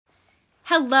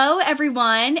Hello,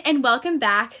 everyone, and welcome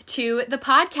back to the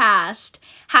podcast.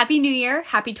 Happy New Year.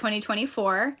 Happy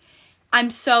 2024. I'm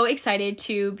so excited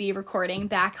to be recording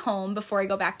back home before I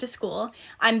go back to school.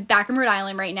 I'm back in Rhode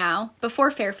Island right now, before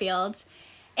Fairfield.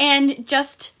 And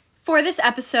just for this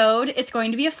episode, it's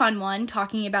going to be a fun one,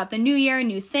 talking about the new year,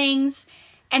 new things.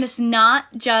 And it's not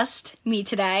just me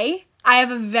today. I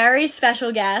have a very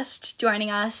special guest joining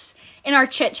us in our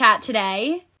chit-chat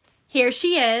today. Here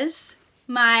she is,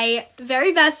 my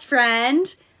very best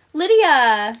friend,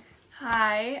 Lydia.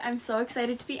 Hi, I'm so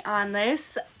excited to be on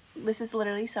this. This is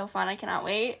literally so fun. I cannot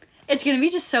wait. It's going to be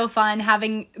just so fun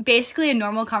having basically a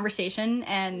normal conversation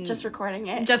and just recording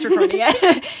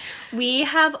it. We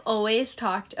have always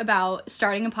talked about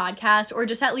starting a podcast or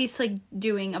just at least like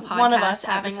doing a podcast one of us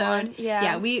episode. Having one.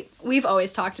 Yeah, we've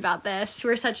always talked about this.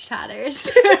 We're such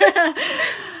chatters.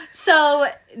 So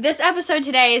this episode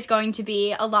today is going to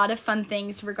be a lot of fun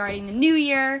things regarding the new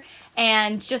year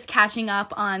and just catching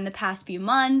up on the past few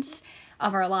months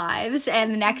of our lives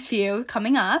and the next few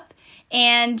coming up.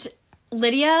 And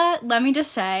Lydia, let me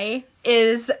just say,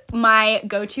 is my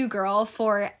go-to girl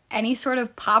for any sort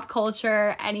of pop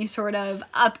culture, any sort of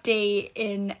update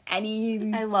in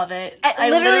any... I love it. I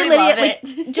literally Lydia, love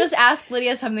it. Like, just ask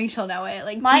Lydia something, she'll know it.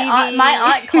 Like my TV.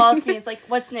 my aunt calls me. It's like,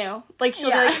 what's new? Like,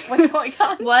 she'll be like, what's going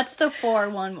on? What's the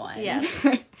 411?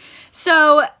 Yes.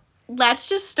 So, let's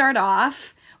just start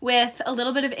off with a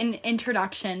little bit of an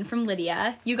introduction from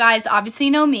Lydia. You guys obviously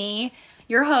know me,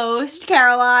 your host,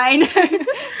 Caroline.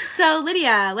 So,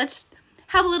 Lydia, let's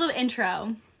have a little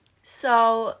intro.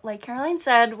 So, like Caroline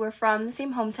said, we're from the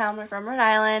same hometown. We're from Rhode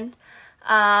Island.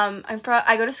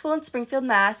 I go to school in Springfield,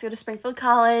 Mass. I go to Springfield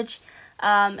College,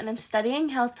 and I'm studying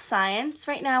health science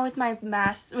right now with my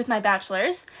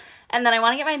bachelor's, and then I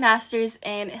want to get my master's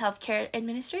in healthcare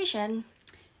administration.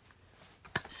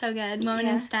 So good. Women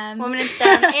in STEM. Women in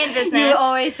STEM and business. You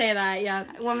always say that, yeah.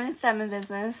 Women in STEM and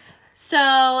business.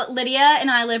 So, Lydia and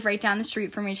I live right down the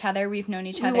street from each other. We've known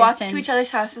each other since... We walk to each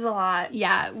other's houses a lot.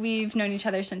 Yeah, we've known each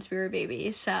other since we were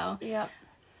babies, so... Yep.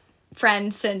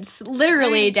 Friends since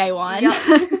literally day one.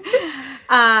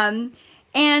 Yep.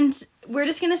 And we're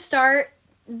just going to start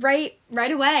right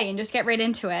away and just get right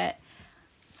into it.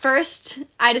 First,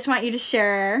 I just want you to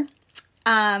share...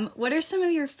 what are some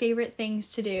of your favorite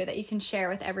things to do that you can share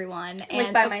with everyone?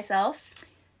 Like by myself?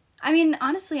 I mean,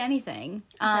 honestly, anything.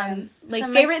 Okay. Like,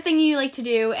 so favorite thing you like to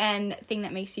do and thing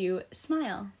that makes you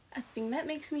smile. A thing that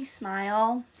makes me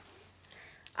smile?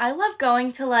 I love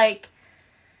going to, like,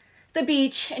 the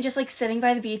beach and just, like, sitting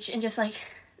by the beach and just, like,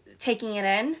 taking it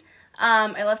in.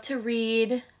 I love to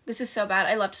read. This is so bad.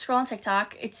 I love to scroll on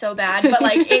TikTok. It's so bad, but,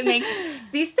 like, it makes...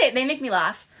 They make me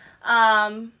laugh.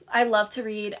 I love to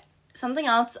read. Something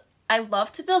else, I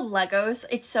love to build Legos.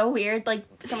 It's so weird. Like,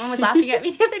 someone was laughing at me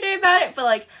the other day about it, but,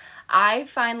 like, I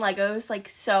find Legos, like,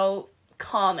 so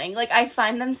calming. Like, I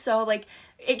find them so, like,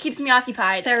 it keeps me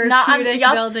occupied. Therapeutic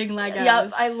building Legos.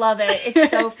 Yup, I love it.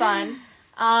 It's so fun.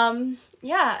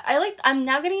 Yeah, I'm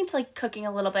now getting into, like, cooking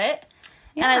a little bit.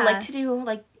 Yeah. And I like to do,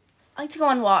 like, I like to go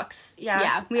on walks. Yeah.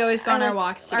 Yeah, we always go on our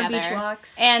walks together. Our beach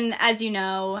walks. And as you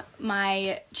know,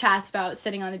 my chats about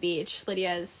sitting on the beach,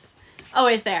 Lydia's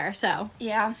always there, so.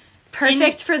 Yeah.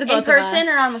 Perfect for the both of us. In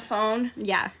person or on the phone.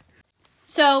 Yeah.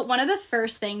 So, one of the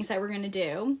first things that we're going to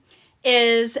do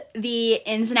is the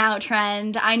ins and out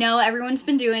trend. I know everyone's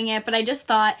been doing it, but I just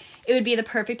thought it would be the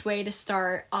perfect way to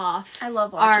start off I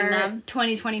love watching them.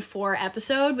 2024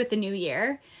 episode with the new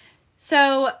year.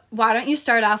 So, why don't you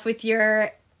start off with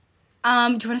your, do you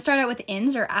want to start out with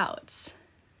ins or outs?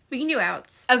 We can do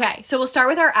outs. Okay, so we'll start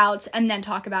with our outs and then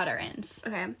talk about our ins.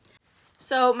 Okay.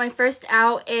 So, my first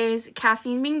out is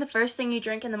caffeine being the first thing you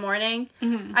drink in the morning.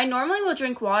 Mm-hmm. I normally will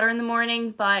drink water in the morning,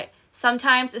 but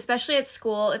sometimes, especially at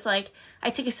school, it's like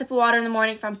I take a sip of water in the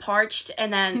morning if I'm parched,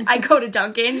 and then I go to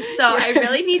Dunkin'. So, I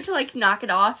really need to, like, knock it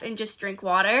off and just drink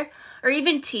water. Or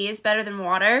even tea is better than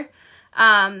water.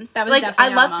 That was like,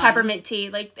 definitely I love mine. peppermint tea.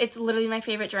 Like, it's literally my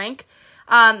favorite drink.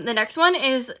 The next one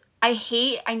is I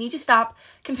need to stop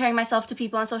comparing myself to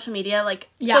people on social media. Like,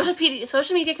 social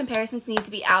media comparisons need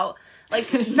to be out. Like,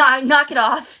 knock it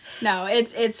off. No,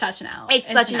 it's such an out.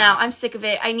 It's such an out. I'm sick of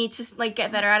it. I need to, like,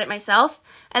 get better at it myself.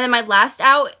 And then my last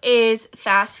out is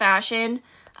fast fashion.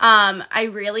 I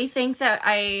really think that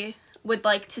I would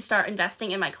like to start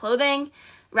investing in my clothing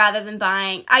rather than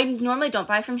buying... I normally don't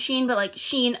buy from Shein, but, like,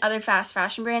 Shein, other fast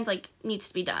fashion brands, like, needs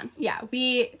to be done. Yeah,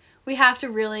 we have to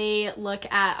really look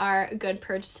at our good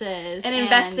purchases. And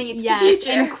investing into the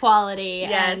future. And quality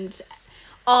and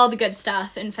all the good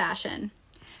stuff in fashion.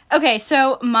 Okay,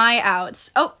 so my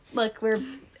outs. Oh, look, we're,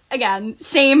 again,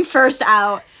 same first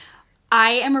out. I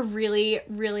am a really,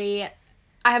 really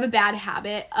I have a bad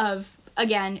habit of,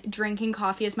 again, drinking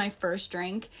coffee as my first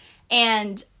drink.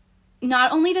 And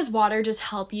not only does water just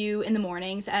help you in the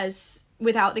mornings as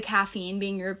without the caffeine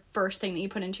being your first thing that you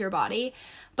put into your body,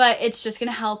 but it's just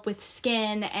going to help with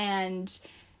skin and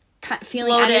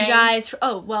feeling bloating. Energized.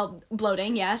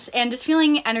 Bloating, yes. And just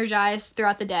feeling energized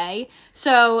throughout the day.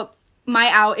 So my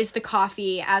out is the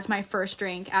coffee as my first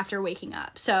drink after waking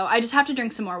up. So I just have to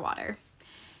drink some more water.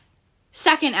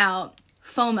 Second out,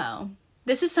 FOMO.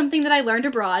 This is something that I learned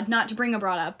abroad, not to bring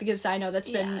abroad up, because I know that's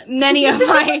been many of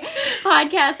my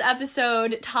podcast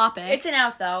episode topics. It's an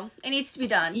out, though. It needs to be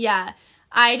done. Yeah.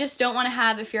 I just don't want to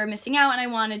have a fear of missing out, and I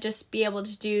want to just be able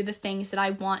to do the things that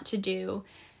I want to do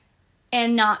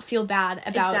and not feel bad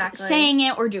about saying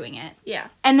it or doing it. Yeah.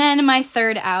 And then my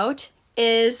third out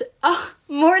is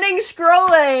morning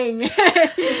scrolling.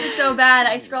 This is so bad.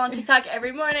 I scroll on TikTok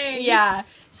every morning. Yeah.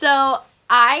 So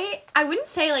I wouldn't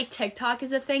say, like, TikTok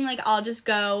is a thing. Like, I'll just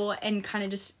go and kind of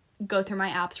just go through my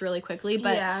apps really quickly.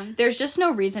 But there's just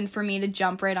no reason for me to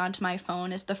jump right onto my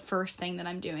phone as the first thing that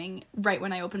I'm doing right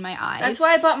when I open my eyes. That's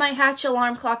why I bought my Hatch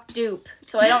alarm clock dupe,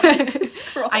 so I don't need to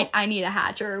scroll. I need a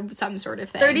Hatch or some sort of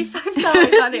thing.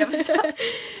 $35 on Amazon.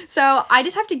 So I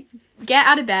just have to get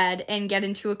out of bed and get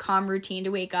into a calm routine to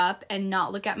wake up and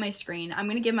not look at my screen. I'm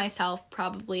going to give myself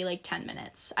probably, like, 10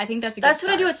 minutes. I think that's a good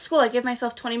start. What I do at school. I give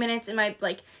myself 20 minutes in my,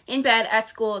 like, in bed at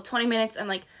school, 20 minutes. I'm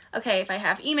like, okay, if I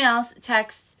have emails,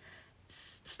 texts,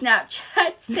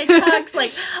 Snapchats, TikToks,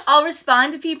 like, I'll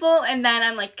respond to people, and then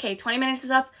I'm like, okay, 20 minutes is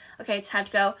up. Okay, it's time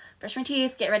to go brush my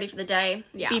teeth, get ready for the day,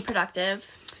 be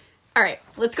productive. All right,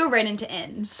 let's go right into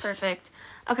ins. Perfect.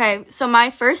 Okay, so my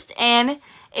first in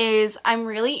is I'm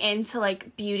really into,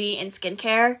 like, beauty and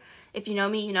skincare. If you know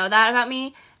me, you know that about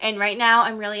me. And right now,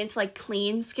 I'm really into, like,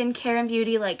 clean skincare and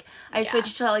beauty. Like, I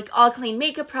switched to, like, all clean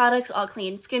makeup products, all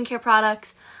clean skincare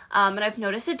products. And I've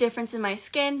noticed a difference in my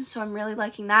skin, so I'm really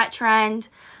liking that trend.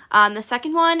 The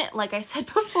second one, like I said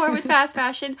before with fast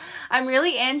fashion, I'm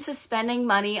really into spending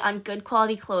money on good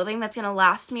quality clothing that's going to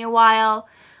last me a while.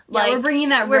 Like, we're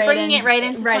bringing it right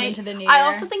into the new year. I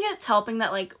also think it's helping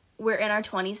that, like, we're in our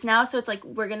 20s now, so it's like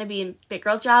we're going to be in big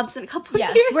girl jobs in a couple of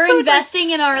years. Yes, we're investing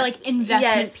in our, like,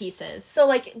 investment pieces. So,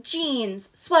 like,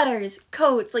 jeans, sweaters,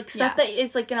 coats, like, stuff that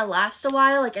is, like, going to last a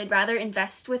while. Like, I'd rather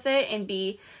invest with it and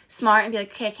be smart and be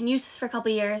like, okay, I can use this for a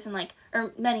couple of years and, like,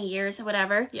 or many years or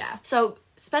whatever. Yeah. So,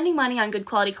 spending money on good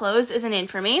quality clothes is an in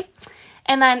for me.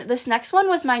 And then this next one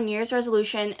was my New Year's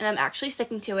resolution, and I'm actually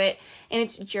sticking to it, and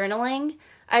it's journaling.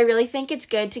 I really think it's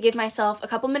good to give myself a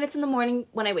couple minutes in the morning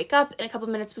when I wake up and a couple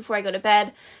minutes before I go to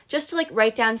bed just to, like,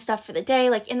 write down stuff for the day.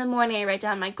 Like, in the morning, I write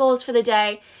down my goals for the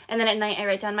day, and then at night, I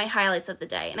write down my highlights of the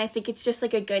day. And I think it's just,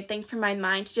 like, a good thing for my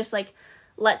mind to just, like,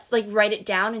 let's, like, write it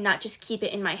down and not just keep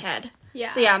it in my head. Yeah.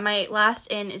 So, yeah, my last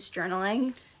in is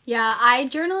journaling. Yeah, I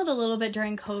journaled a little bit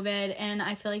during COVID, and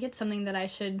I feel like it's something that I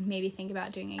should maybe think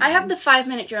about doing again. I have the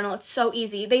 5-minute journal. It's so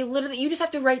easy. They literally, you just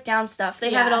have to write down stuff.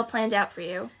 They have it all planned out for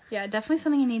you. Yeah, definitely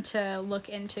something you need to look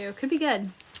into. Could be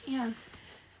good. Yeah.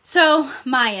 So,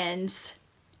 my ends.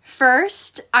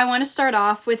 First, I want to start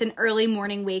off with an early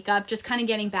morning wake up, just kind of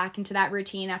getting back into that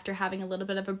routine after having a little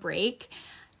bit of a break.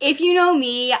 If you know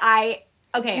me,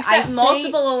 you set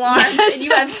multiple alarms, and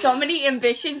you have so many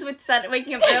ambitions with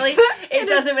waking up early. It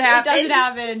doesn't happen. It doesn't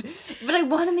happen. But I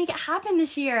want to make it happen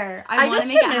this year. I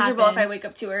just get miserable if I wake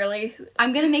up too early.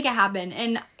 I'm going to make it happen.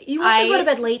 And you also go to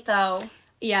bed late, though.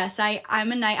 Yes,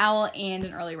 I'm a night owl and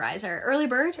an early riser. Early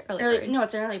bird? Bird. No,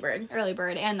 it's an early bird. Early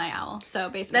bird and night owl.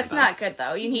 So basically that's not good,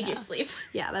 though. You need your sleep.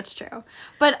 Yeah, that's true.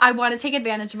 But I want to take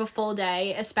advantage of a full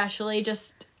day, especially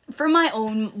just for my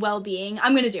own well-being.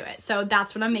 I'm going to do it. So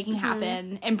that's what I'm making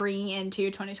happen and bringing into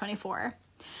 2024.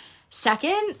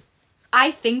 Second,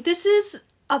 I think this is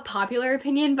a popular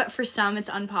opinion, but for some it's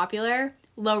unpopular.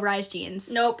 Low-rise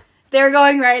jeans. Nope. They're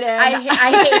going right in. I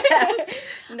hate that.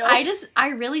 Nope. I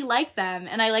really like them,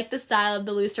 and I like the style of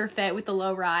the looser fit with the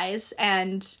low rise,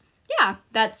 and yeah,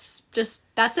 that's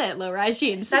it, low rise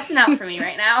jeans. That's not for me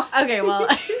right now. Okay, well,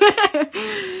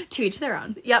 to each their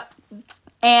own. Yep.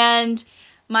 And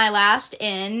my last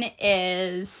in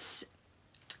is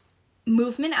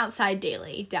movement outside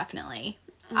daily, definitely.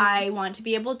 I want to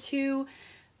be able to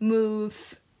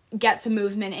get some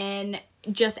movement in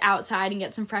just outside and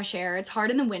get some fresh air. It's hard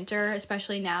in the winter,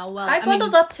 especially now. Well, I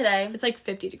bundled up today. It's like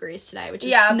 50 degrees today, which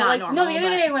is not normal. No, the other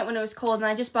day I went when it was cold, and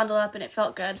I just bundled up, and it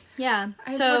felt good. Yeah.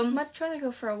 I would much rather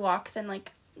go for a walk than,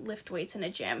 like, lift weights in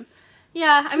a gym.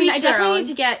 Yeah, I mean, I definitely need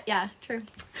to get... Yeah, true.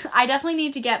 I definitely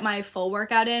need to get my full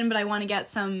workout in, but I want to get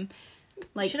some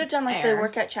You should have done, like, the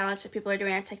workout challenge that people are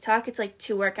doing on TikTok. It's, like,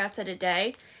 2 workouts at a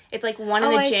day. It's, like, one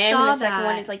in the gym, and the second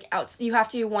one is, like, out. You have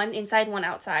to do one inside, one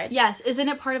outside. Yes. Isn't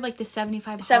it part of, like, the 75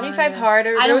 hard? 75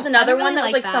 harder. There was another one that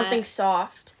was, like, something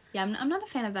soft. Yeah, I'm not a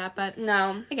fan of that, but...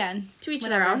 No. Again. To each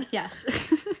their own. Yes.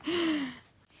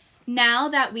 Now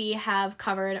that we have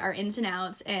covered our ins and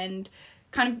outs and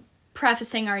kind of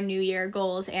prefacing our New Year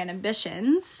goals and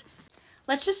ambitions,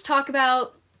 let's just talk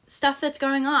about stuff that's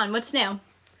going on. What's new?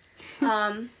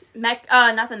 Not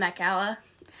the Met Gala.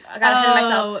 I got ahead of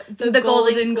myself. The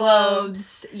Golden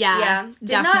Globes. Yeah, Did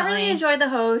definitely. not really enjoy the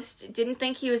host. Didn't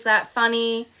think he was that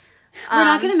funny. We're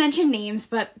not going to mention names,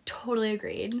 but totally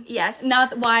agreed. Yes.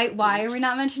 Not why are we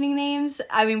not mentioning names?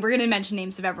 I mean, we're going to mention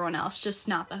names of everyone else, just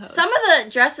not the host. Some of the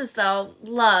dresses, though,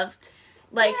 loved.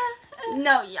 Like,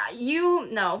 no.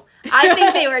 I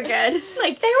think they were good.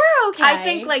 Like, they were okay. I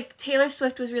think, like, Taylor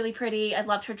Swift was really pretty. I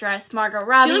loved her dress. Margot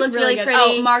Robbie looked really pretty.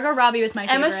 Oh, Margot Robbie was my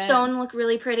favorite. Emma Stone looked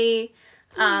really pretty.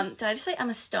 Did I just say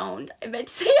Emma Stoned? I meant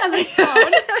to say Emma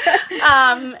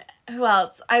Stone. Who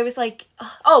else? I was like,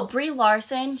 Brie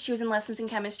Larson. She was in Lessons in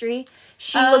Chemistry.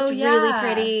 She looked really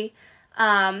pretty.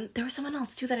 There was someone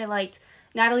else, too, that I liked.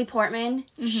 Natalie Portman.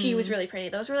 Mm-hmm. She was really pretty.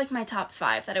 Those were, like, my top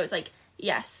 5 that I was like,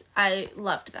 yes, I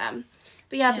loved them.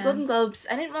 But yeah, the Golden Globes,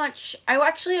 I didn't watch... I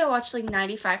watched, like,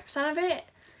 95% of it.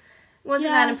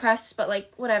 Wasn't that impressed, but,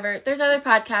 like, whatever. There's other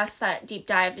podcasts that deep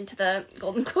dive into the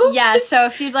Golden Globes. Yeah, so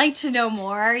if you'd like to know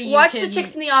more, you watch the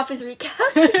Chicks in the Office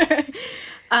recap.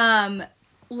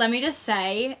 Let me just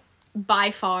say, by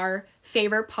far,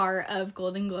 favorite part of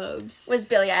Golden Globes was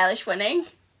Billie Eilish winning.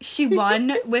 She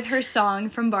won with her song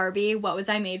from Barbie, What Was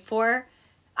I Made For?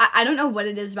 I don't know what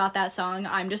it is about that song.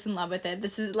 I'm just in love with it.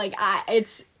 This is, like, I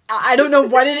don't know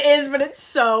what it is, but it's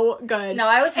so good. No,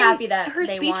 I was happy that her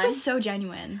they speech won. was so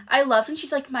genuine. I loved when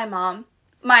she's like, my mom.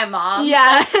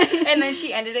 Yeah. And then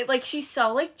she ended it, like, she's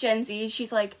so, like, Gen Z.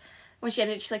 She's like, when she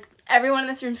ended it, she's like, everyone in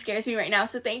this room scares me right now,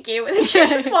 so thank you. And then she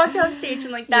just walked off stage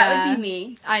and, like, that would be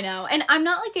me. I know. And I'm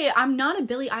not a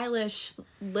Billie Eilish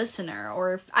listener,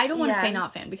 or I don't want to say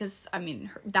not fan, because, I mean,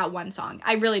 that one song.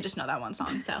 I really just know that one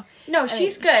song, so. No,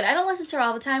 she's good. I don't listen to her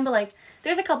all the time, but, like,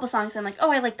 there's a couple songs that I'm like,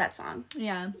 oh, I like that song.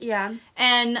 Yeah. Yeah.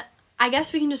 And I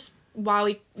guess we can just, while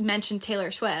we mentioned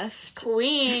Taylor Swift.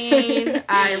 Queen.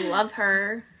 I love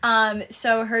her.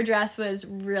 So her dress was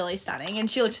really stunning, and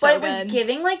she looked so good. But it was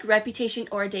giving, like, Reputation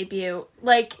or Debut.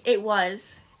 Like, it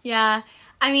was. Yeah.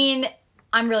 I mean,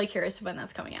 I'm really curious when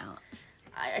that's coming out.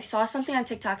 I saw something on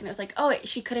TikTok, and it was like, oh,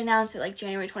 she could announce it, like,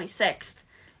 January 26th.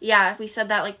 Yeah, we said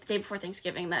that, like, the day before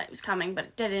Thanksgiving that it was coming, but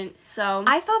it didn't, so.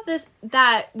 I thought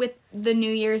that with the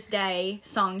New Year's Day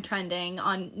song trending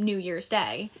on New Year's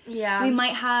Day, yeah, we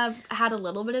might have had a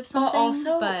little bit of something, but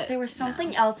also, but there was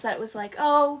something else that was like,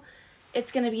 oh,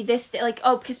 it's gonna be this day, like,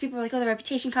 oh, because people were like, oh, the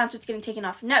Reputation concert's getting taken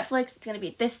off Netflix, it's gonna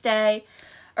be this day,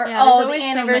 or, the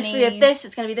anniversary of this,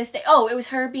 it's gonna be this day. Oh, it was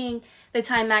her being the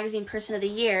Time Magazine Person of the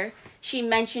Year. She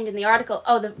mentioned in the article,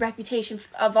 oh, the Reputation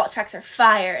vault tracks are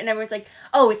fire. And everyone's like,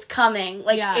 oh, it's coming.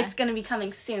 Like, it's going to be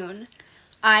coming soon.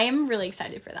 I am really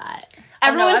excited for that.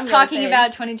 Everyone's talking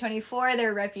about 2024,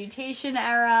 their Reputation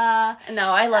era. No,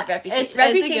 I love Reputation.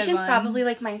 Reputation's probably,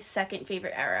 like, my second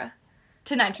favorite era.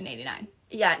 To 1989.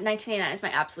 Yeah, 1989 is my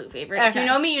absolute favorite. Okay. If you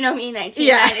know me, you know me.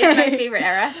 1989 is my favorite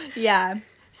era. Yeah.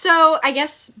 So, I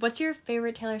guess, what's your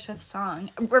favorite Taylor Swift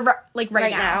song? Like,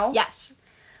 right now? Yes.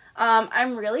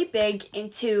 I'm really big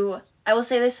into, I will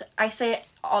say this, I say it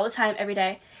all the time, every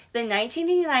day. The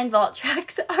 1989 vault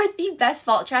tracks are the best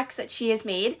vault tracks that she has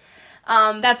made.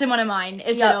 That's in one of mine.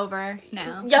 Is it over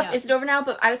now? Yep, Is it over now?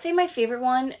 But I would say my favorite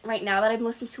one right now that I'm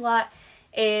listening to a lot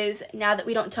is Now That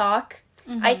We Don't Talk.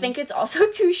 Mm-hmm. I think it's also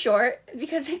too short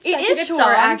because it's such a good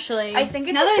song. Actually. I think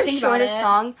it's the shortest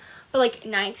song. But, like,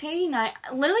 1989,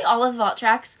 literally all of the vault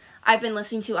tracks I've been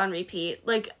listening to on repeat.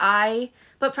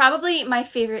 But probably my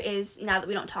favorite is Now That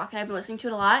We Don't Talk, and I've been listening to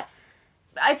it a lot.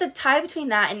 It's a tie between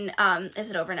that and Is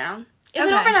It Over Now? Is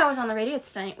It Over Now was on the radio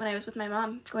tonight when I was with my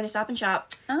mom going to Stop and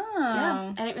Shop. Oh.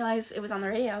 Yeah, I didn't realize it was on the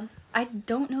radio. I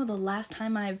don't know the last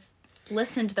time I've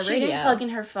listened to the radio. She didn't plug in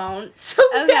her phone, so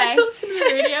we had to listen to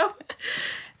the radio.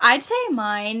 I'd say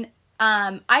mine,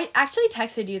 I actually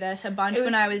texted you this a bunch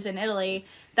when I was in Italy,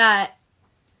 that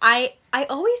I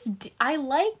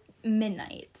like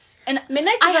Midnights. And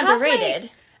Midnights is underrated.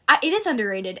 It is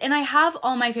underrated. And I have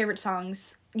all my favorite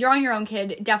songs. You're on Your Own,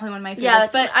 Kid, definitely one of my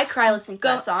favorites. Yeah, but I cry listening to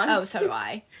that song. Oh, so do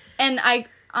I. And I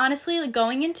honestly, like,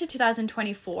 going into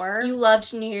 2024... You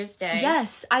loved New Year's Day.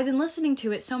 Yes, I've been listening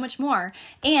to it so much more.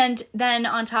 And then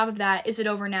on top of that, Is It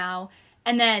Over Now?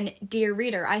 And then Dear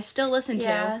Reader, I still listen to.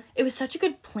 Yeah. It was such a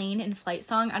good plane and flight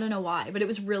song. I don't know why, but it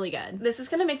was really good. This is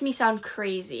gonna make me sound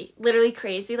crazy, literally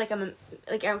crazy, like I'm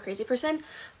a crazy person.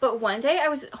 But one day I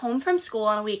was home from school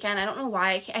on a weekend. I don't know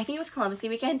why. I think it was Columbus Day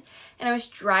weekend, and I was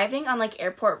driving on like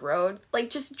Airport Road,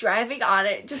 like just driving on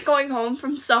it, just going home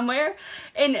from somewhere,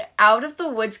 and Out of the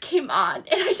Woods came on, and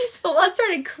I just full on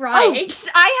started crying. Oh,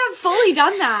 I have fully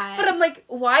done that. But I'm like,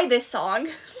 why this song?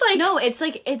 Like, no, it's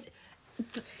like it's.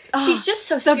 She's just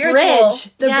so the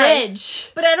spiritual. The bridge.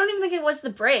 But I don't even think it was the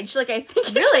bridge. Like, I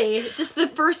think really just the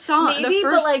first song. Maybe, the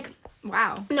first, but like,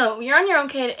 wow. No, You're on Your Own,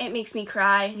 Kid. It makes me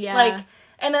cry. Yeah. Like,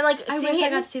 and then like, I wish I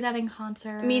got to see that in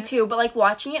concert. Me too. But like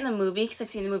watching it in the movie, because I've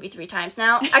seen the movie 3 times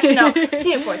now. Actually, no, I've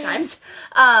seen it 4 times.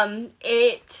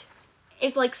 It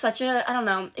is like such a, I don't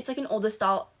know. It's like an oldest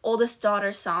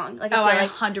daughter song. Like, I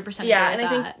 100% yeah, agree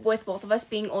and with I think with both of us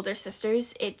being older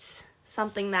sisters, it's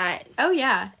something that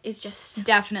is just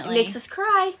definitely it makes us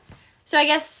cry. So I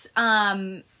guess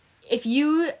if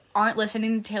you aren't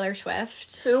listening to Taylor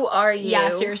Swift, who are you? Yeah,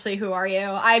 seriously, who are you?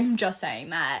 I'm just saying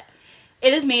that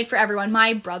it is made for everyone.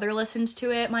 My brother listens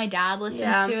to it. My dad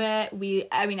listens to it.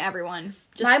 Everyone.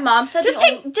 My mom said just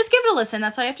give it a listen.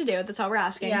 That's all you have to do. That's all we're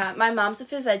asking. Yeah, my mom's a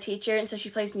phys ed teacher, and so she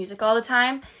plays music all the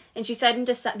time. And she said in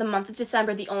the month of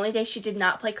December, the only day she did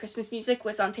not play Christmas music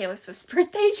was on Taylor Swift's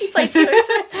birthday. She played Taylor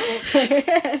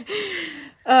Swift.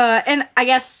 And I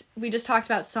guess we just talked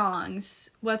about songs.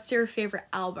 What's your favorite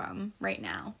album right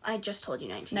now? I just told you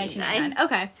 1999.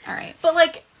 Okay, all right. But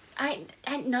like,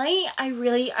 at night,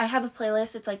 I have a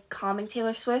playlist. It's like calming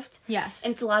Taylor Swift. Yes.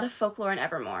 And it's a lot of Folklore and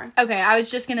Evermore. Okay, I was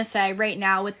just gonna say right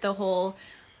now with the whole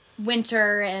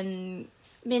winter and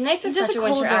Midnight's is such a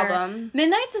winter album.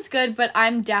 Midnight's is good, but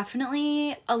I'm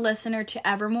definitely a listener to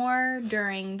Evermore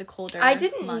during the colder I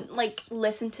didn't months. like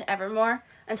listen to Evermore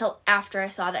until after I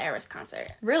saw the Eras concert.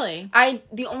 Really?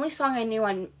 The only song I knew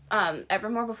on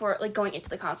Evermore before like going into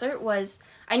the concert was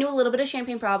I knew a little bit of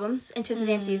Champagne Problems and 'Tis the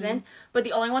Damn Season, but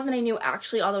the only one that I knew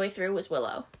actually all the way through was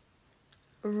Willow.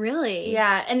 Really?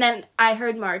 Yeah, and then I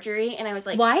heard Marjorie and I was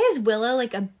like, why is Willow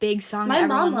like a big song my that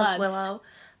mom everyone loves Willow.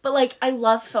 But, like, I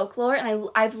love Folklore, and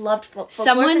I've loved Folklore.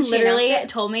 Someone literally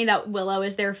told me that Willow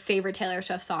is their favorite Taylor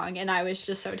Swift song, and I was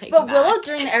just so taken back. But Willow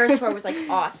during the Eras tour was, like,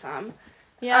 awesome.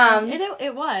 Yeah,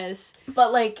 it was.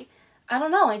 But, like, I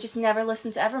don't know. I just never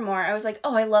listened to Evermore. I was like,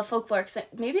 oh, I love Folklore. Cause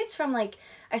maybe it's from, like,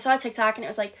 I saw a TikTok, and it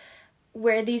was, like,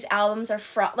 where these albums are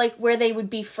from, like, where they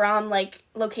would be from, like,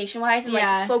 location-wise. And,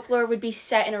 like, Folklore would be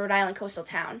set in a Rhode Island coastal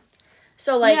town.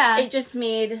 So, like, it just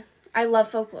made... I love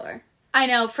Folklore. I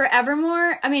know, for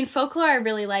Evermore, I mean, Folklore I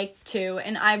really like, too,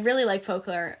 and I really like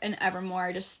Folklore and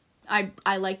Evermore,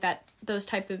 I like those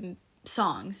type of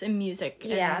songs and music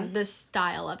and the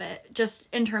style of it,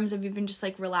 just in terms of even just,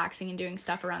 like, relaxing and doing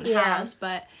stuff around the house,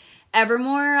 but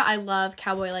Evermore, I love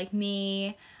Cowboy Like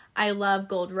Me, I love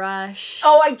Gold Rush.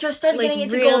 Oh, I just started getting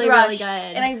into Gold Rush, really good.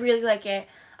 And I really like it.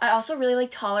 I also really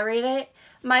like Tolerate It.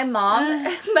 My mom,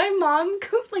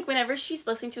 like, whenever she's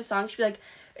listening to a song, she'll be like,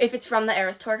 if it's from the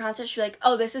Eras Tour concert, she'll be like,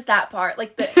 oh, this is that part.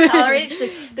 Like, the Tolerate It, she's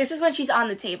like, this is when she's on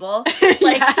the table.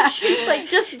 Like, she's like...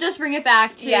 Just bring it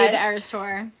back to the Eras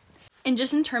Tour. And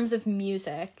just in terms of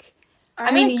music,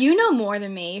 I mean, you know more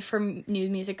than me from new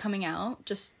music coming out.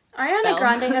 Just Ariana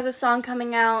Grande has a song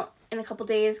coming out in a couple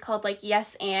days called, like,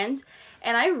 Yes and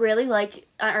I really like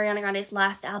Ariana Grande's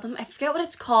last album. I forget what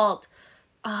it's called.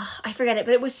 I forget it,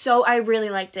 but it was I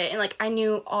really liked it, and, like, I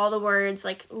knew all the words,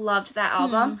 like, loved that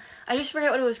album. I just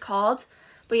forget what it was called,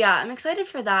 but yeah, I'm excited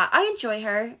for that. I enjoy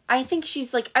her. I think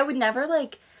she's, like, I would never,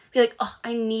 like, be like, oh,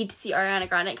 I need to see Ariana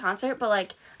Grande at concert, but,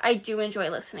 like, I do enjoy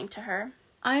listening to her.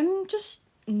 I'm just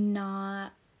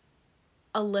not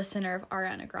a listener of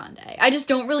Ariana Grande. I just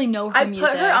don't really know her music.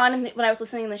 I put her on when I was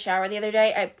listening in the shower the other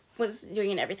day. I was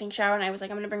doing an everything shower, and I was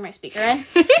like, I'm gonna bring my speaker in.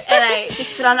 And I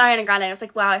just put on Ariana Grande, and I was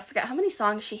like, wow, I forgot how many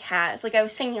songs she has. Like, I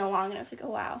was singing along, and I was like, oh,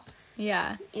 wow.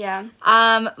 Yeah. Yeah.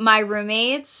 My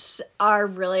roommates are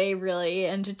really, really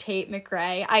into Tate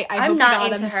McRae. I I'm hope not to God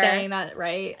into I'm her. saying that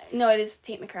right. No, it is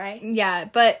Tate McRae. Yeah,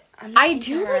 but I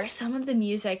do her. like some of the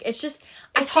music. It's just...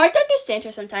 It's hard to understand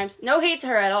her sometimes. No hate to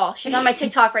her at all. She's on my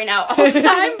TikTok right now all the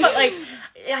time, but, like,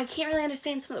 I can't really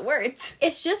understand some of the words.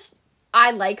 It's just...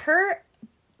 I like her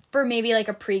for maybe, like,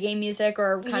 a pregame music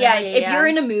or kind of, like, if you're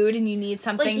in a mood and you need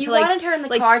something like, to, like... you wanted her in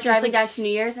the car driving down to New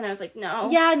Year's, and I was like, no.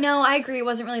 Yeah, no, I agree. It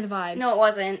wasn't really the vibes. No, it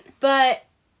wasn't. But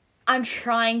I'm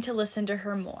trying to listen to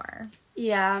her more.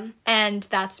 Yeah. And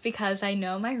that's because I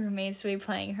know my roommates will be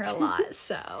playing her a lot,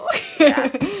 so... Yeah.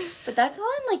 But that's all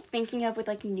I'm, like, thinking of with,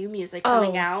 like, new music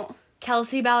coming out.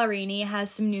 Kelsey Ballerini has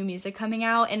some new music coming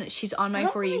out, and she's on my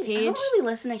For You page. I don't really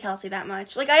listen to Kelsey that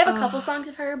much. Like, I have a couple songs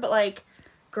of her, but, like...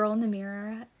 Girl in the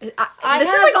Mirror. This have, is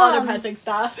like all depressing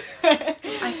stuff.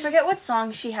 I forget what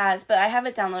song she has, but I have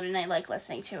it downloaded and I like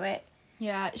listening to it.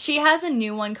 Yeah, she has a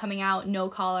new one coming out, No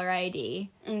Caller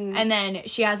ID. And then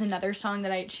she has another song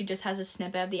that she just has a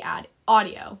snippet of the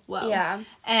audio. Whoa. Yeah.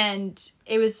 And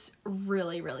it was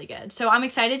really, really good. So I'm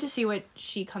excited to see what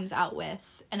she comes out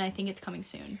with, and I think it's coming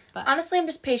soon. But honestly, I'm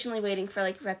just patiently waiting for,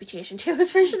 like, Reputation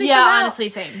 2's version to come yeah, out. honestly,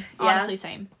 same. Yeah. Honestly,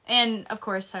 same. And, of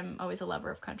course, I'm always a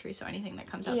lover of country, so anything that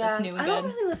comes out that's new and good. I don't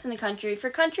really listen to country. For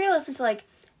country, I listen to, like,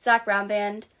 Zac Brown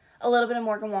Band, a little bit of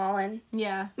Morgan Wallen.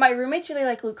 Yeah. My roommates really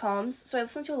like Luke Combs, so I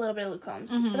listen to a little bit of Luke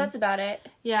Combs. But that's about it.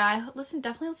 Yeah, I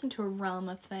definitely listen to a realm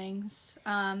of things.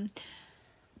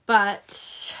 But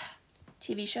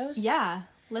TV shows? yeah,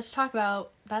 let's talk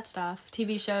about that stuff.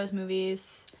 TV shows,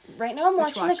 movies. Right now I'm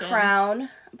watching The Crown,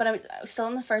 but I'm still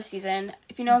in the first season.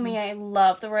 If you know me, I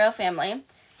love the royal family.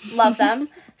 Love them.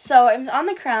 So I'm on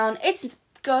The Crown. It's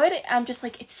good. I'm just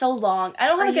like, it's so long. I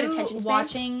don't have a good attention span.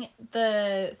 Watching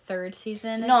the third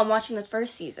season? No, I'm watching the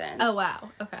first season. Oh, wow.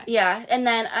 Okay. Yeah, and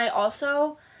then I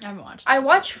haven't watched it. I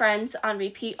watch Friends on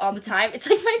repeat all the time. It's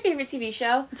like my favorite TV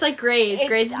show. It's like Grey's.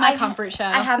 Grey's is my comfort show.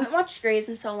 I haven't watched Grey's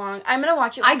in so long. I'm gonna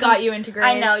watch it I got you into Grey's.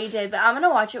 I know you did, but I'm gonna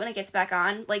watch it when it gets back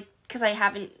on, like, because I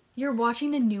haven't. You're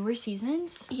watching the newer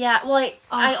seasons? Yeah, well,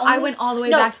 I went all the way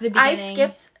back to the beginning. I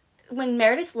skipped. When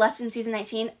Meredith left in season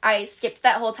 19, I skipped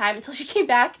that whole time until she came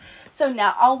back. So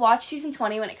now I'll watch season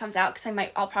 20 when it comes out, because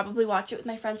I'll probably watch it with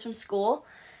my friends from school.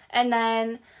 And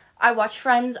then I watch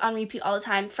Friends on repeat all the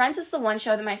time. Friends is the one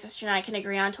show that my sister and I can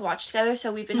agree on to watch together,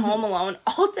 so we've been home alone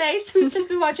all day, so we've just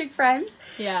been watching Friends.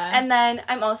 Yeah. And then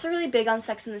I'm also really big on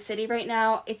Sex and the City right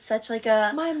now. It's such like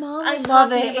a... My mom I was love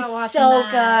talking it. about It's watching so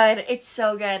that. good. It's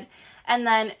so good. And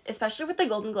then, especially with the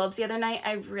Golden Globes the other night,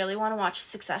 I really want to watch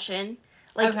Succession.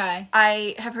 Like, okay.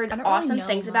 I have heard awesome really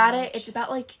things about it. It's about,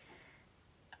 like,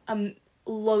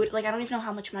 load, like, I don't even know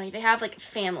how much money they have, like,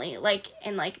 family, like,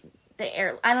 and, like, the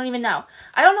air, I don't even know.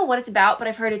 I don't know what it's about, but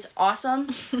I've heard it's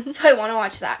awesome, so I want to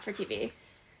watch that for TV.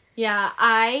 Yeah,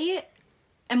 I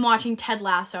am watching Ted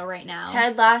Lasso right now.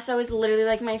 Ted Lasso is literally,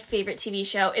 like, my favorite TV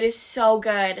show. It is so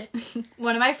good.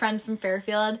 One of my friends from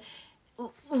Fairfield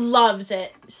loves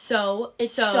it so good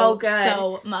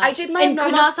so much. I did my and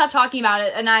could not stop talking about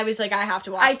it, and I was like, I have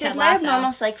to watch Ted Lasso. I did my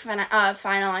abnormal psych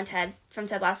final on Ted from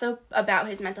Ted Lasso about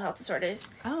his mental health disorders.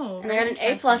 Oh, and I got an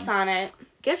A+ on it.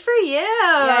 Good for you.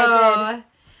 Yeah,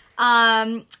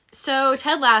 I did. So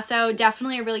Ted Lasso,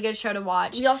 definitely a really good show to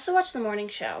watch. We also watched The Morning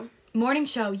Show. Morning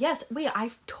Show, yes. Wait,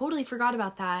 I totally forgot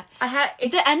about that.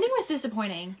 The ending was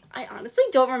disappointing. I honestly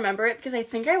don't remember it, because I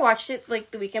think I watched it,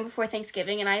 like, the weekend before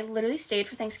Thanksgiving, and I literally stayed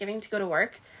for Thanksgiving to go to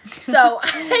work. So,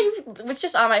 I was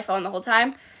just on my phone the whole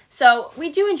time. So, we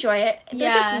do enjoy it.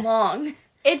 They're just long.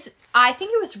 I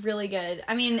think it was really good.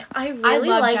 I mean, I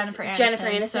love liked Jennifer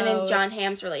Aniston and John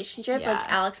Hamm's relationship,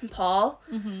 like Alex and Paul.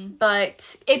 Mm-hmm.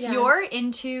 But if you're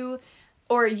into,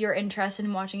 or you're interested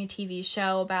in watching a TV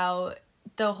show about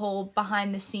the whole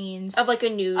behind the scenes of like a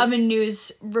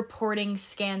news reporting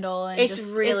scandal, and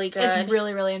it's really good. It's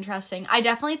really, really interesting. I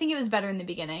definitely think it was better in the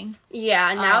beginning.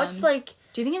 Yeah, now it's like,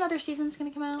 do you think another season's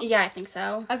gonna come out? Yeah, I think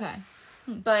so. Okay.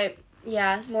 But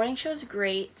yeah, Morning Show's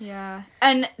great. Yeah.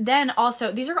 And then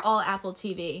also, these are all Apple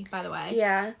TV, by the way.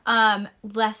 Yeah.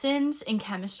 Lessons in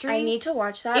Chemistry. I need to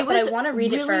watch that, but I want to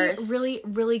read it first. Really,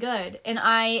 really good. And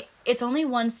it's only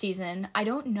one season. I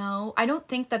don't know. I don't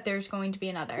think that there's going to be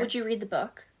another. Would you read the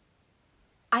book?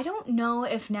 I don't know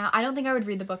if now... I don't think I would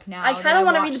read the book now. I kind of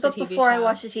want to read the book before I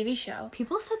watch the TV show.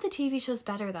 People said the TV show's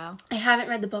better, though. I haven't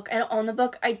read the book. I don't own the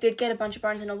book. I did get a bunch of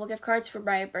Barnes & Noble gift cards for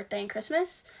my birthday and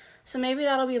Christmas. So maybe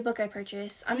that'll be a book I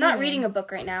purchase. I'm not reading a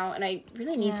book right now, and I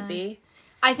really need to be.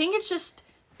 I think it's just...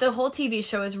 The whole TV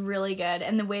show is really good,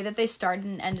 and the way that they started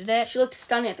and ended it... She looked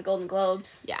stunning at the Golden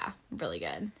Globes. Yeah, really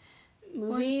good.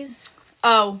 Movies?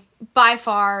 Oh, by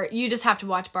far, you just have to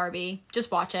watch Barbie. Just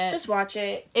watch it. Just watch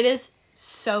it. It is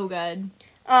so good.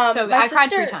 So good. I cried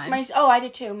 3 times. I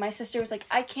did too. My sister was like,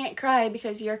 I can't cry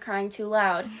because you're crying too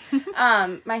loud.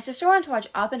 My sister wanted to watch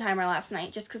Oppenheimer last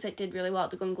night just because it did really well at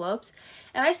the Golden Globes.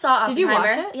 And I saw Oppenheimer. Did you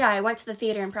watch it? Yeah, I went to the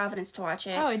theater in Providence to watch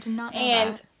it. Oh, I did not know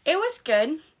and that. It was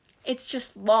good. It's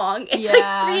just long. It's like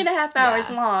 3.5 hours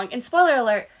long. And spoiler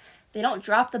alert, they don't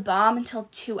drop the bomb until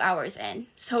 2 hours in.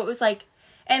 So it was like...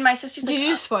 And my sister's like... Did you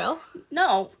just spoil?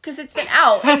 No, because it's been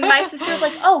out. And my sister was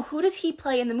like, oh, who does he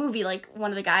play in the movie? Like,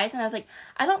 one of the guys. And I was like,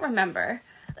 I don't remember.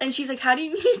 And she's like, how do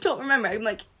you don't remember? I'm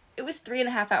like, it was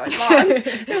 3.5 hours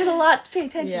long. There was a lot to pay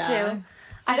attention to.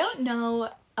 I don't know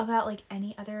about, like,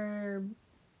 any other,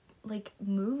 like,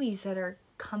 movies that are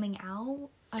coming out.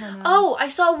 I don't know. Oh, I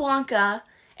saw Wonka.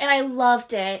 and I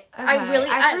loved it. Okay. I've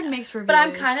heard mixed reviews. But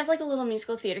I'm kind of like a little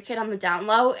musical theater kid on the down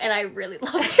low, and I really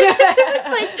loved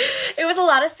it. It was a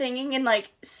lot of singing, and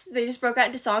like they just broke out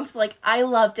into songs, but like I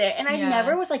loved it, and I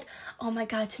never was like, oh my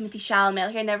god, Timothée Chalamet.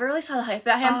 Like I never really saw the hype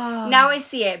about him. Now I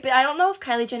see it, but I don't know if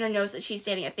Kylie Jenner knows that she's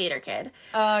dating a theater kid.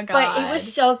 Oh god, but it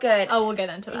was so good. Oh, we'll get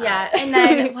into that. Yeah, and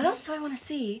then what else do I want to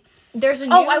see? There's a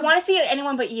new... I want to see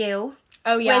Anyone But You.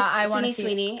 Oh yeah, with I want to see.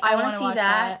 Sweeney. I want to see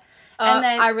that. And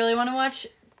then I really want to watch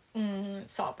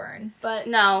Saltburn, but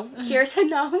no. Kira said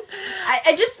no.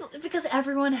 I just because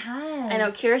everyone has. I know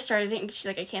Kira started it and she's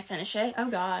like, I can't finish it. Oh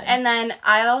god. And then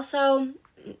I also,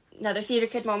 another theater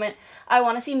kid moment, I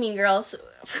want to see Mean Girls.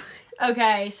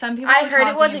 Okay, some people. I heard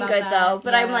it wasn't good that. though,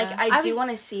 but I'm like, I do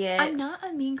want to see it. I'm not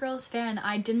a Mean Girls fan.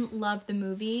 I didn't love the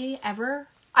movie ever.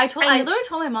 I literally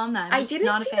told my mom that. I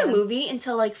didn't see the movie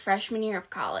until like freshman year of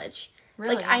college.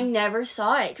 Really? Like I never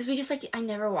saw it because we just like I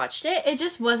never watched it. It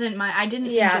just wasn't I didn't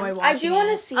enjoy watching it. I do want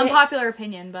to see it. Unpopular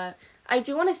opinion, but I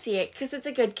do want to see it because it's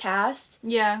a good cast.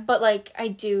 Yeah. But like I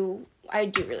do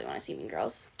really want to see Mean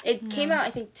Girls. It came out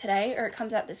I think today or it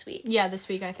comes out this week. Yeah, this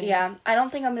week I think. Yeah, I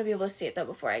don't think I'm gonna be able to see it though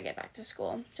before I get back to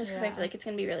school, just because I feel like it's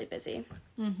gonna be really busy.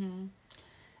 Mm-hmm.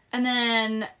 And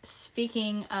then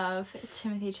speaking of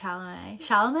Timothée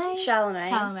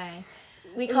Chalamet.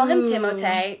 We call him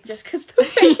Timothée just because the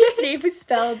way his name is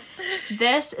spelled.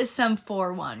 This is some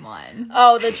 411.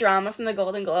 Oh, the drama from the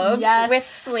Golden Globes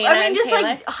with Selena. I mean, and just Taylor.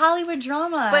 like Hollywood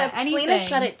drama. But Selena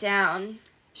shut it down.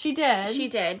 She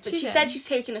did. But she said she's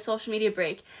taking a social media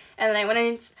break. And then I went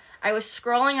in. I was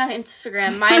scrolling on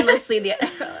Instagram mindlessly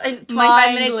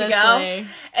 25 minutes ago,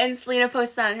 and Selena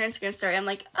posted on her Instagram story. I'm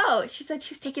like, oh, she said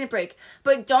she was taking a break.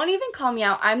 But don't even call me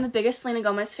out. I'm the biggest Selena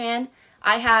Gomez fan.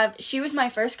 She was my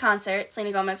first concert,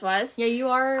 Selena Gomez was. Yeah, you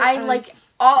are.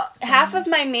 Half of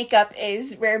my makeup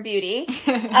is Rare Beauty.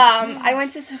 I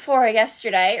went to Sephora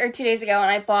yesterday, or 2 days ago,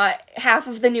 and I bought half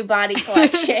of the new body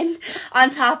collection on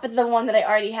top of the one that I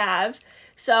already have.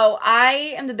 So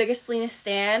I am the biggest Selena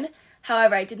stan.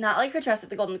 However, I did not like her dress at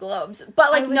the Golden Globes.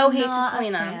 But, like, no hate to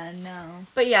Selena. Fan, no.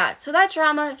 But, yeah, so that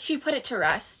drama, she put it to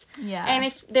rest. Yeah. And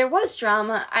if there was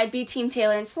drama, I'd be Team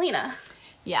Taylor and Selena.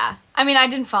 Yeah. I mean, I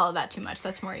didn't follow that too much.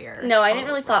 That's more your... No, I didn't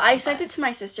really follow. I sent it to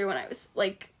my sister when I was,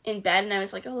 like, in bed, and I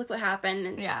was like, oh, look what happened.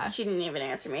 And she didn't even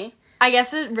answer me. I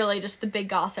guess it really just the big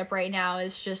gossip right now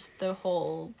is just the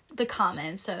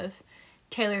comments of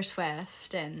Taylor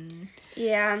Swift and...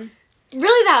 Yeah.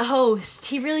 Really, that host.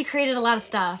 He really created a lot of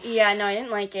stuff. Yeah, no, I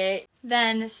didn't like it.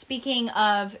 Then, speaking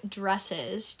of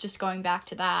dresses, just going back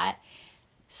to that,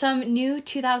 some new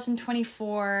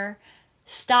 2024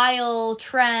 style,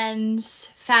 trends,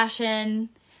 fashion.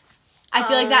 I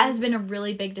feel like that has been a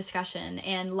really big discussion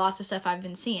and lots of stuff I've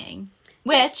been seeing.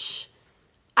 Which,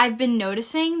 I've been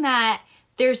noticing that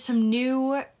there's some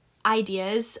new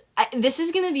ideas. This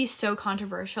is going to be so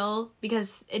controversial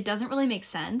because it doesn't really make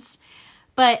sense.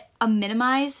 But a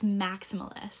minimize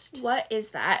maximalist. What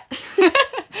is that?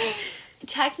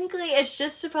 Technically, it's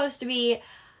just supposed to be...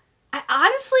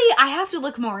 honestly, I have to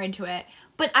look more into it.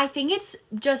 But I think it's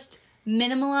just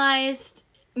minimized,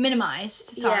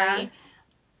 sorry. Yeah.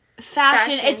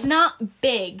 Fashion. It's not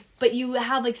big, but you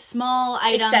have, like, small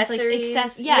items. Accessories.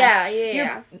 Yes. Yeah.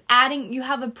 You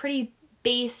have a pretty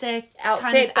kind of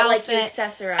outfit. Like you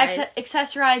accessorize.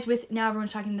 Accessorize with, now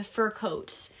everyone's talking the fur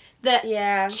coats.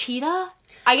 The cheetah?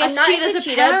 I guess I'm not cheetah's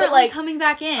into apparently but like coming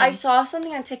back in. I saw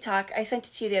something on TikTok. I sent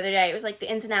it to you the other day. It was like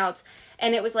the ins and outs,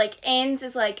 and it was like ins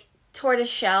is like tortoise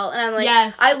shell, and I'm like,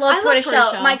 yes, I love tortoise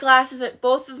shell. My glasses are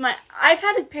I've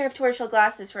had a pair of tortoise shell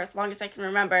glasses for as long as I can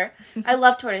remember. I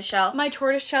love tortoise shell. My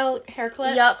tortoise shell hair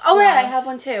clips. Yep. Oh my god, I have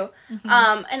one too.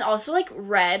 Mm-hmm. And also like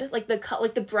red, like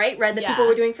the bright red that people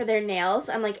were doing for their nails.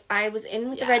 I'm like, I was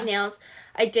in with the red nails.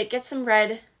 I did get some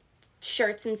red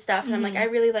shirts and stuff, and I'm like, I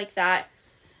really like that.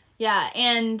 Yeah,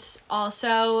 and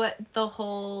also the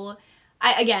whole,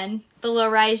 the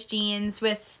low-rise jeans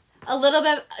with a little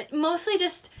bit, mostly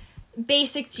just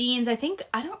basic jeans. I'm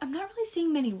not really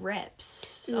seeing many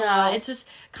rips. No. It's just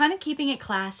kind of keeping it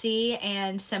classy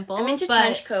and simple. I'm into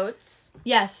trench coats.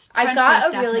 Yes, I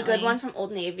got a really good one from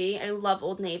Old Navy. I love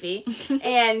Old Navy.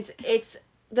 And it's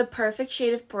the perfect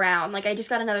shade of brown. Like, I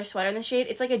just got another sweater in the shade.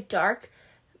 It's like a dark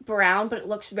brown, but it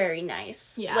looks very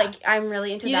nice. Yeah. Like, I'm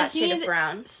really into that shade of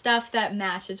brown. Stuff that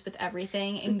matches with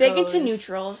everything and big into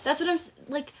neutrals. That's what I'm,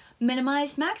 like,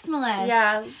 minimize maximalist.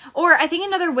 Yeah. Or I think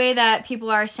another way that people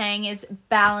are saying is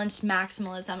balanced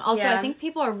maximalism. Also, I think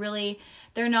people are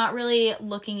they're not really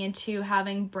looking into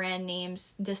having brand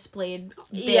names displayed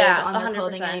big on their 100%.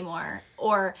 Clothing anymore.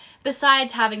 Or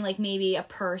besides having, like, maybe a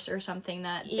purse or something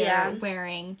that they're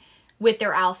wearing with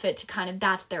their outfit to kind of,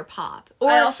 that's their pop. Or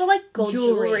I also like gold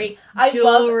jewelry. I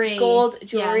love gold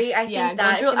jewelry. Yes, I think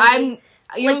that's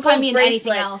you don't find me in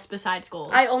anything else besides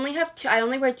gold. I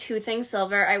only wear two things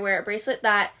silver. I wear a bracelet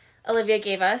that Olivia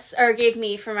gave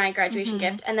me for my graduation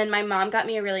gift, and then my mom got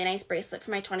me a really nice bracelet for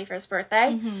my 21st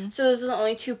birthday. So those are the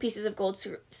only two pieces of gold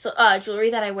jewelry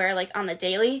that I wear, like, on the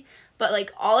daily. But,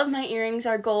 like, all of my earrings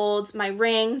are gold, my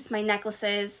rings, my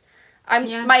necklaces.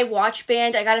 My watch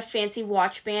band, I got a fancy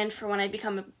watch band for when I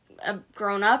become a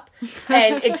grown-up,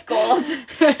 and it's gold.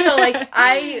 So, like,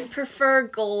 I prefer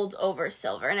gold over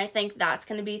silver, and I think that's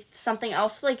going to be something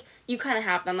else. Like, you kind of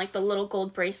have them, like the little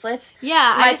gold bracelets.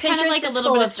 Yeah, my I just kind of like a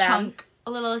little bit of chunk.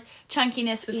 A little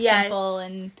chunkiness with simple,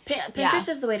 and Pinterest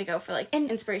is the way to go for, like,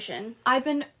 inspiration. I've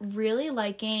been really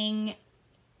liking,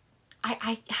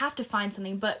 I have to find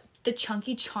something, but the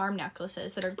chunky charm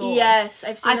necklaces that are gold. Yes,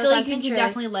 I've seen those on Pinterest. I feel like you can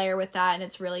definitely layer with that, and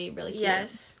it's really, really cute.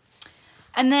 Yes.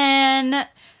 And then,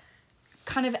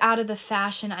 kind of out of the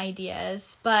fashion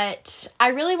ideas, but I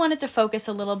really wanted to focus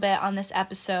a little bit on this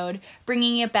episode,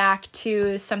 bringing it back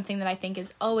to something that I think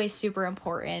is always super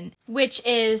important, which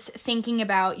is thinking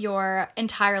about your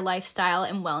entire lifestyle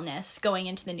and wellness going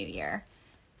into the new year.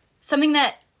 Something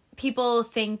that people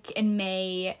think and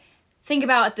may think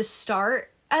about at the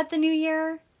start of the new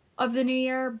year,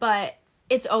 but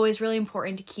it's always really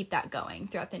important to keep that going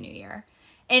throughout the new year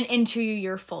and into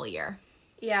your full year.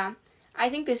 Yeah. I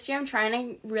think this year I'm trying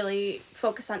to really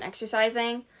focus on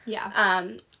exercising. Yeah.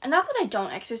 And not that I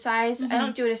don't exercise. I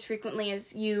don't do it as frequently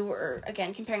as you, or,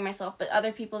 again, comparing myself, but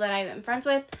other people that I'm friends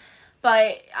with.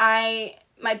 But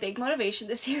my big motivation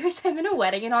this year is I'm in a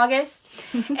wedding in August.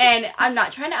 And I'm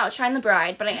not trying to outshine the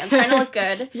bride, but I am trying to look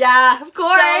good. Yeah, of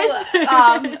course. So,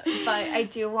 but I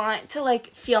do want to,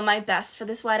 like, feel my best for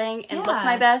this wedding and look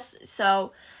my best.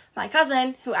 So my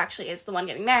cousin, who actually is the one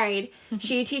getting married,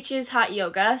 she teaches hot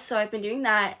yoga, so I've been doing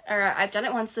that, or I've done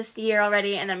it once this year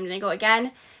already, and I'm going to go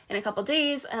again in a couple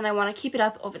days, and I want to keep it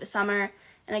up over the summer,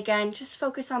 and again, just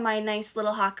focus on my nice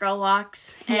little hot girl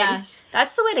walks, and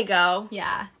that's the way to go.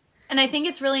 Yeah. And I think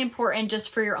it's really important just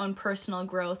for your own personal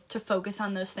growth to focus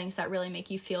on those things that really make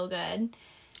you feel good.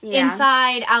 Yeah.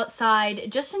 Inside,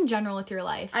 outside, just in general with your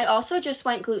life. I also just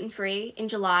went gluten-free in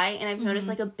July, and I've noticed,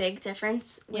 like, a big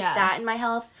difference with that in my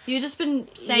health. You've just been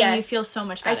saying you feel so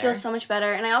much better. I feel so much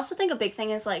better, and I also think a big thing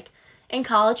is, like, in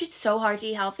college, it's so hard to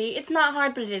eat healthy. It's not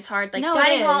hard, but it is hard. Like,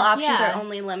 dining hall options are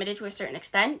only limited to a certain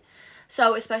extent.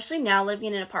 So, especially now living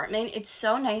in an apartment, it's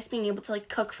so nice being able to, like,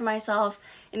 cook for myself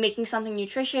and making something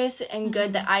nutritious and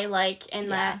good that I like and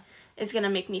that is going to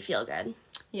make me feel good.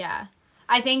 Yeah.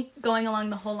 I think going along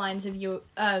the whole lines of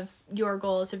your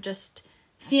goals of just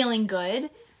feeling good,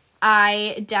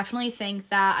 I definitely think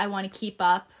that I want to keep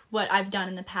up what I've done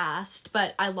in the past,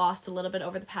 but I lost a little bit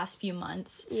over the past few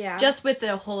months. Yeah. Just with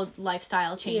the whole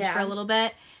lifestyle change for a little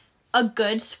bit. A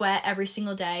good sweat every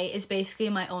single day is basically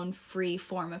my own free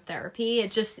form of therapy.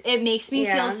 It makes me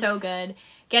feel so good.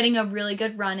 Getting a really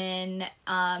good run in,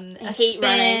 a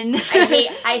spin.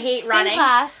 I hate running. Spin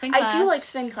class. I do like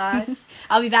spin class.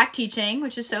 I'll be back teaching,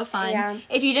 which is so fun. Yeah.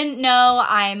 If you didn't know,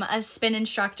 I'm a spin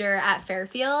instructor at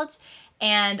Fairfield,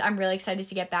 and I'm really excited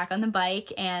to get back on the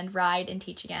bike and ride and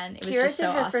teach again. It was just so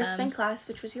awesome. Kira did her first spin class,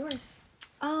 which was yours.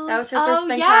 Oh, that was her first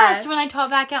spin class. Yes, when I taught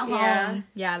back at home.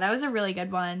 Yeah, that was a really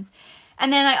good one.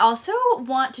 And then I also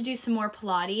want to do some more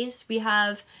Pilates. We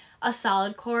have a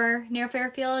solid core near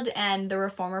Fairfield, and the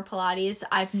reformer Pilates.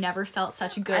 I've never felt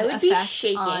such a good effect. I would be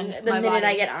shaking the minute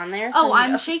I get on there. So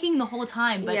I'm shaking the whole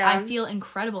time, but I feel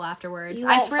incredible afterwards.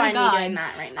 I swear to God, me doing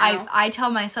that right now. I tell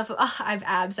myself, I have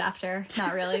abs after.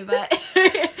 Not really, but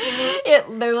it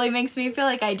literally makes me feel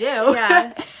like I do.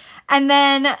 Yeah. And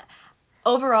then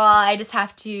overall, I just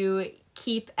have to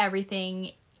keep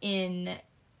everything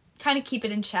kind of keep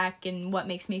it in check, and what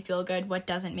makes me feel good, what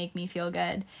doesn't make me feel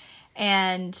good.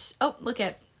 And,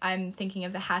 I'm thinking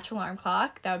of the Hatch alarm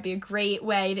clock. That would be a great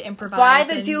way to improvise.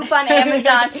 Buy the dupe on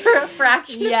Amazon for a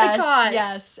fraction of the cost.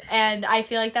 Yes. And I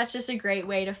feel like that's just a great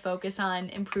way to focus on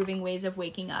improving ways of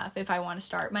waking up if I want to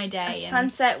start my day.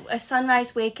 A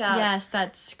sunrise wake up. Yes,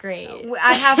 that's great.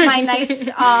 I have my nice,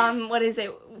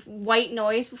 white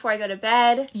noise before I go to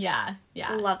bed. Yeah.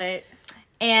 Love it.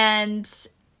 And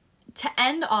to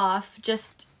end off,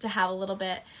 just to have a little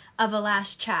bit of a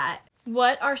last chat,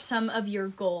 what are some of your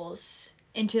goals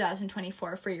in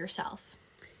 2024 for yourself?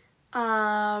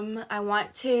 I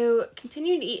want to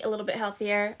continue to eat a little bit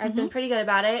healthier. I've been pretty good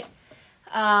about it.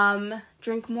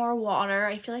 Drink more water.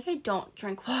 I feel like I don't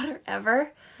drink water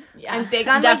ever. Yeah, I'm big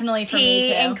on definitely tea for me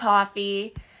too. And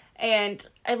coffee. And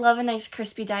I love a nice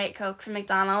crispy Diet Coke from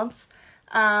McDonald's.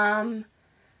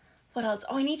 What else?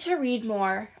 Oh, I need to read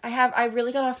more. I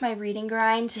really got off my reading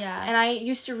grind. Yeah. And I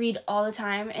used to read all the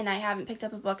time, and I haven't picked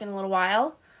up a book in a little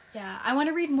while. Yeah, I want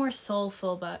to read more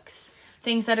soulful books.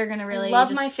 Things that are going to really I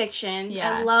love my fiction.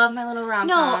 Yeah. I love my little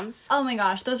rom-coms. No, oh my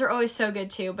gosh, those are always so good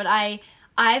too. But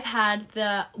I've had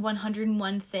the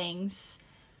 101 things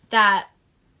that...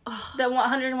 Oh. The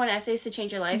 101 essays to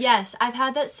change your life? Yes, I've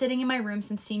had that sitting in my room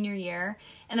since senior year,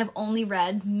 and I've only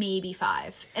read maybe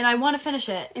 5. And I want to finish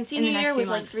it. And senior year was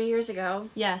like 3 years ago.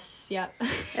 Yes, yep.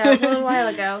 That was a little while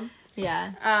ago.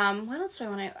 Yeah. What else do I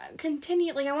want to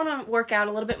continue? Like, I want to work out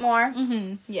a little bit more.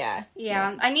 Mm-hmm. Yeah.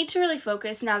 I need to really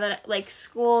focus now that, like,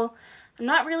 school... I'm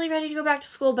not really ready to go back to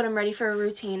school, but I'm ready for a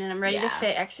routine, and I'm ready to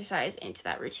fit exercise into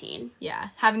that routine. Yeah.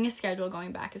 Having a schedule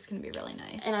going back is going to be really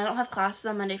nice. And I don't have classes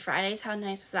on Monday, Fridays. How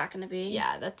nice is that going to be?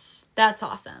 Yeah, that's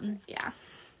awesome. Yeah.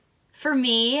 For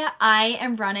me, I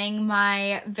am running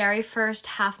my very first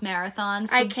half marathon.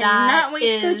 So I cannot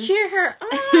wait to cheer her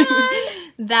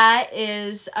on. That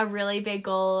is a really big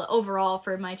goal overall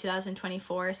for my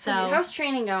 2024. So how's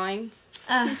training going?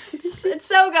 It's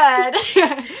so good.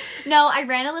 No, I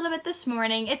ran a little bit this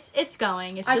morning. It's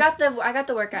going. I got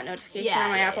the workout notification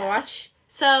on my Apple Watch.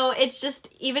 So it's just,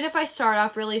 even if I start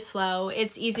off really slow,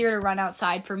 it's easier to run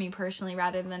outside for me personally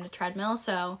rather than a treadmill.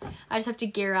 So I just have to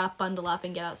gear up, bundle up,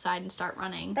 and get outside and start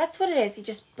running. That's what it is. You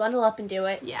just bundle up and do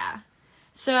it. Yeah.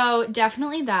 So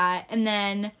definitely that. And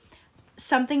then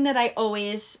something that I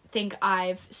always think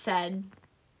I've said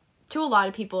to a lot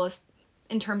of people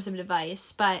in terms of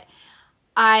advice, but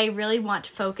I really want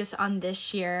to focus on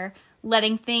this year,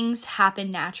 letting things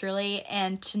happen naturally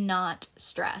and to not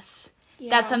stress. Yeah.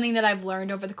 That's something that I've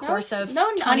learned over the course of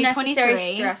 2023.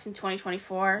 Unnecessary stress in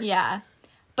 2024. Yeah.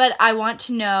 But I want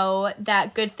to know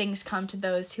that good things come to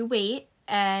those who wait,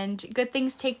 and good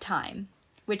things take time,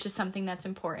 which is something that's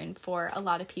important for a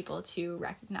lot of people to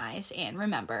recognize and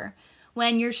remember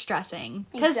when you're stressing.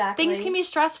 Because things can be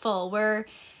stressful. We're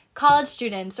college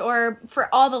students, or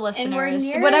for all the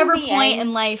listeners, whatever point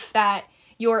in life that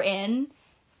you're in,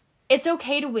 it's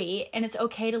okay to wait, and it's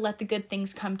okay to let the good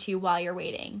things come to you while you're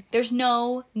waiting. There's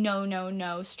no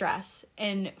stress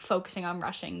in focusing on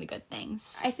rushing the good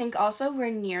things. I think also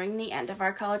we're nearing the end of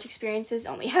our college experiences,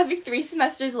 only having 3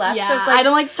 semesters left. Yeah, so it's like, I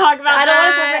don't like to talk about that. I don't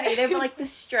want to talk about it either, but like the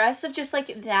stress of just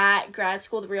like that grad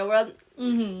school, the real world,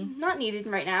 not needed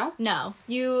right now. No.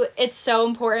 It's so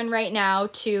important right now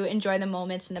to enjoy the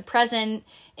moments in the present,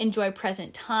 enjoy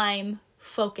present time,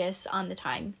 focus on the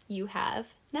time you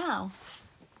have now.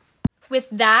 With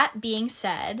that being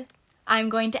said, I'm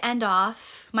going to end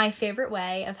off my favorite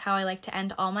way of how I like to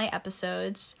end all my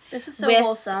episodes. This is so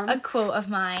wholesome. A quote of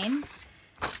mine.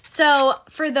 So,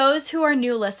 for those who are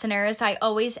new listeners, I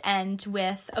always end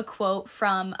with a quote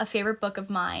from a favorite book of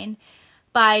mine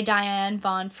by Diane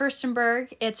von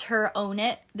Furstenberg. It's her Own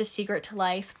It, The Secret to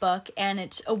Life book, and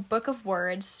it's a book of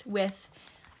words with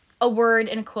a word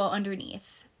and a quote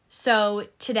underneath. So,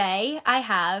 today I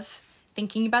have...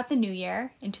 thinking about the new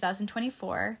year in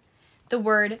 2024, the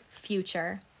word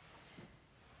future.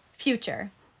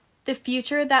 Future. The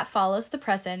future that follows the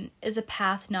present is a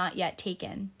path not yet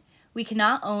taken. We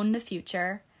cannot own the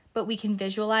future, but we can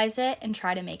visualize it and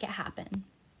try to make it happen.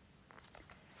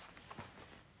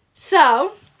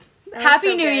 So,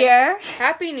 Happy New Year.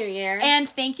 Happy New Year. And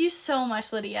thank you so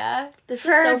much, Lydia,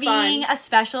 for being a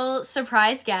special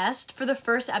surprise guest for the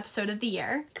first episode of the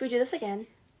year. Can we do this again?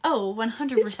 Oh,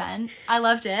 100%. I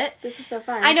loved it. This is so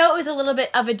fun. I know it was a little bit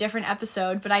of a different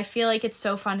episode, but I feel like it's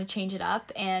so fun to change it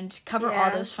up and cover all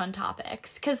those fun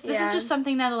topics. Because this is just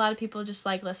something that a lot of people just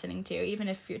like listening to, even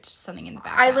if you're just something in the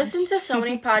background. I listened to so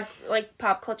many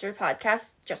pop culture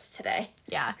podcasts just today.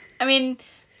 Yeah. I mean,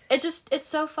 it's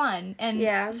so fun. And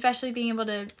especially being able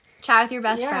to chat with your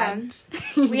best friend.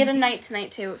 We had a night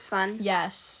tonight, too. It was fun.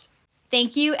 Yes.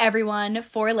 Thank you, everyone,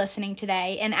 for listening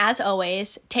today. And as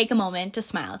always, take a moment to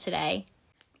smile today.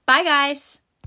 Bye, guys.